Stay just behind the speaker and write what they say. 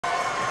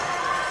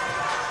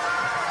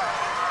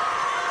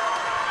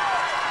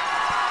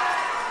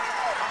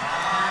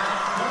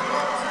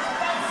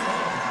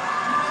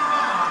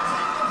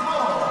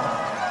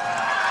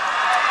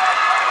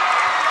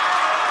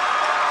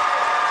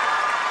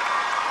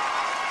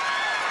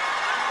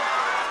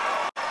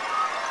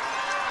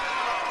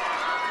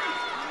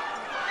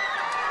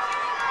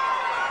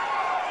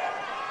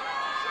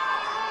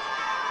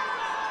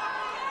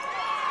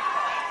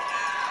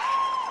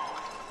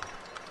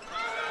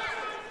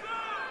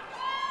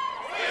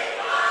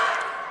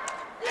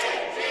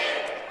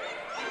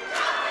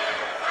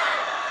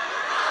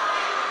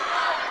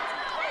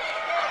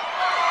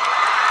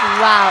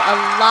Wow, a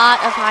lot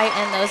of height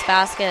in those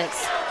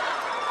baskets.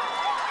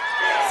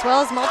 As well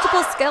as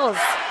multiple skills.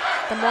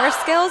 The more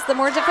skills, the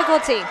more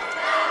difficulty.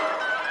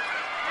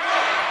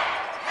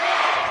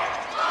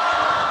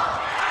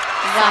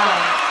 Wow.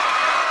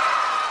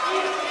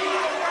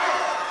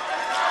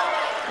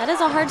 That is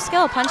a hard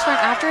skill, punch turn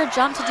after a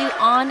jump to do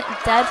on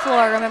dead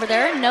floor. Remember,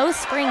 there are no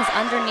springs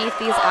underneath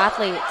these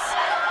athletes.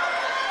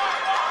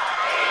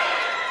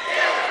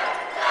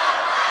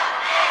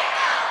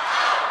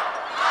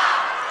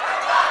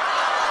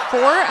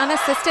 Four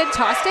unassisted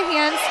toss to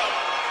hands,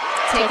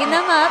 taking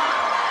them up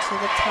to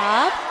the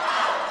top.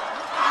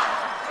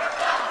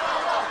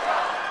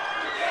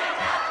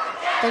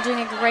 They're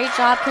doing a great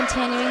job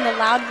continuing the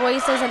loud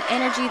voices and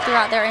energy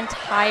throughout their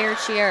entire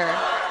cheer.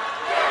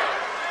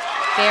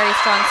 Very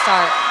strong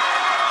start.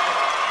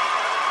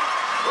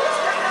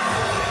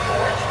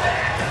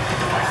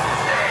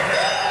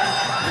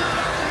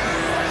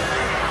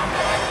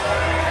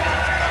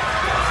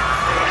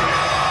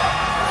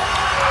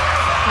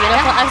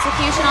 Beautiful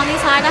execution on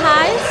these high to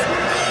highs.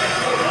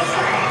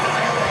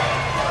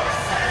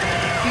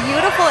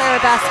 Beautiful air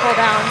basketball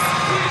bounds.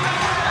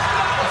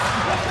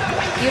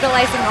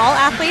 Utilizing all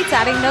athletes,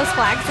 adding those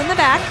flags in the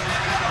back.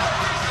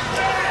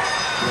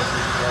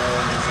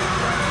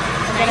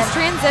 Nice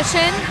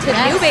transition to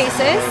new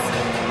bases.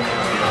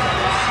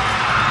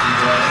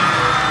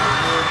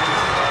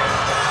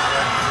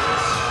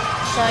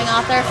 Showing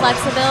off their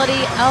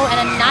flexibility. Oh,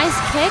 and a nice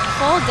kick,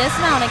 full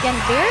dismount. Again,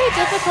 very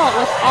difficult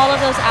with all of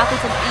those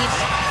athletes in each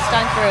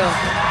stunt group.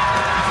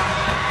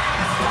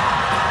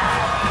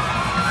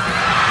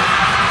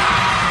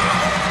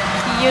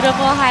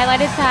 Beautiful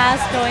highlighted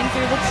pass going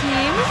through the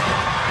team.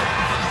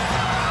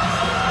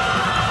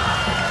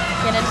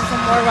 Get into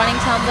some more running,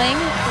 tumbling.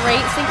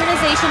 Great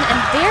synchronization and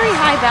very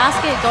high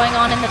basket going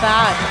on in the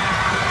back.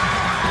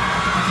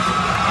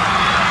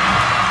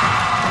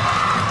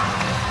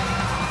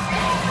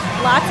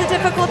 Lots of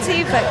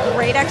difficulty, but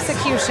great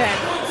execution.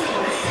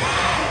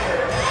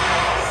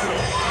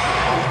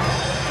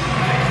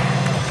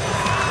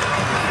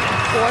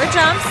 Four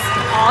jumps,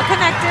 all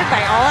connected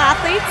by all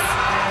athletes.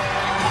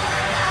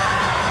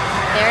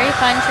 Very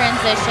fun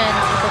transitions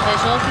with the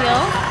visual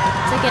appeal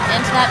to get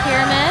into that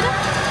pyramid.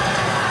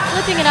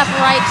 Flipping it up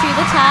right to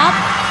the top.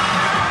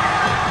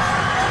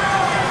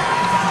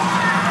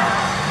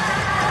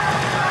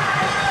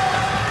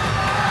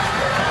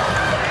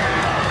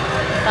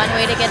 Fun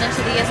way to get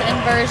into these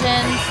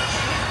inversions.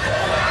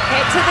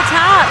 Hit to the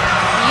top.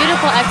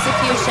 Beautiful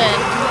execution.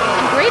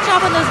 And great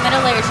job on those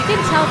middle layers. You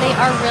can tell they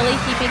are really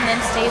keeping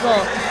them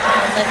stable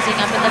and lifting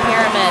up in the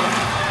pyramid.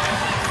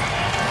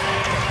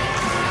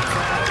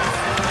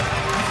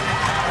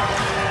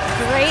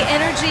 Great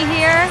energy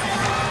here.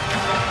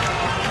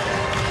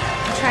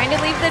 Trying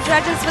to leave the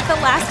judges with a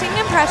lasting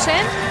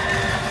impression.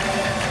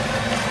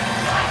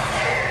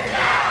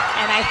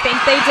 And I think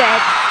they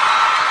did.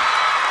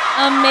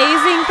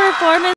 Amazing performance.